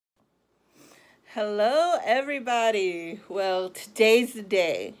Hello everybody. Well, today's the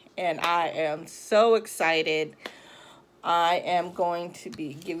day and I am so excited. I am going to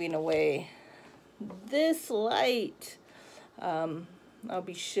be giving away this light. I'll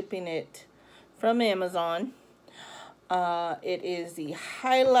be shipping it from Amazon. It is the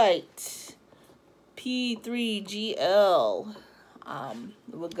Highlight P3GL.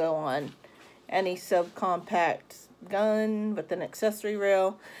 It will go on any subcompact gun with an accessory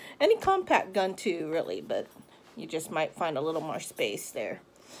rail. Any compact gun too, really, but you just might find a little more space there.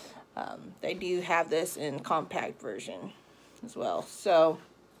 They do have this in compact version as well. So,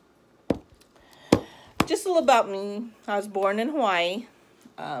 just a little about me. I was born in Hawaii,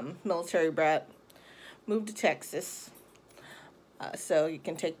 military brat, moved to Texas. So you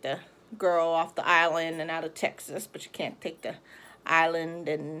can take the girl off the island and out of Texas, but you can't take the island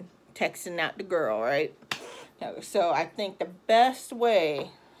and Texan out the girl, right? So I think the best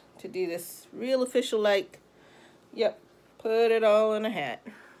way to do this real official, like, yep, put it all in a hat.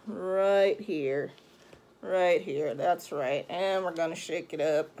 Right here. Right here. That's right. And we're going to shake it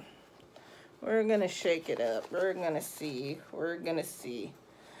up. We're going to shake it up. We're going to see. We're going to see.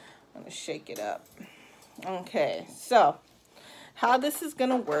 I'm going to shake it up. Okay. So, how this is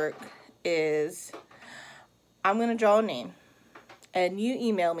going to work is I'm going to draw a name. And you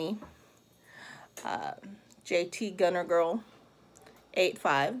email me.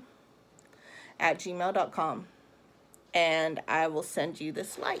 jtgunnergirl85@gmail.com, and I will send you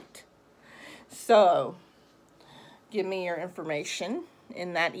this light. So give me your information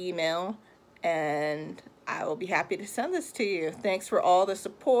in that email and I will be happy to send this to you. Thanks for all the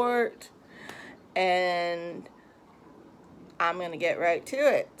support, and I'm gonna get right to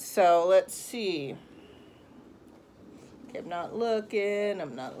it. So let's see. I'm not looking,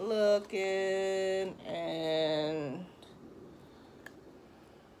 and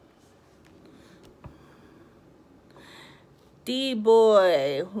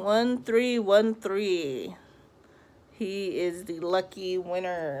D-Boy 1313. He is the lucky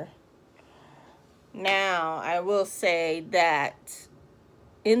winner. Now, I will say that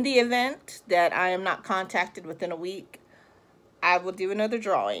in the event that I am not contacted within a week, I will do another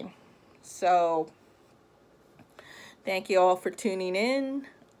drawing. So, thank you all for tuning in,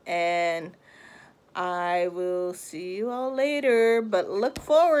 and I will see you all later. But look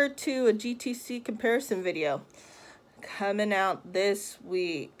forward to a GTC comparison video coming out this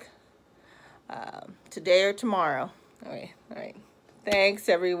week, today or tomorrow. All right. Thanks,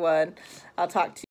 everyone. I'll talk to you.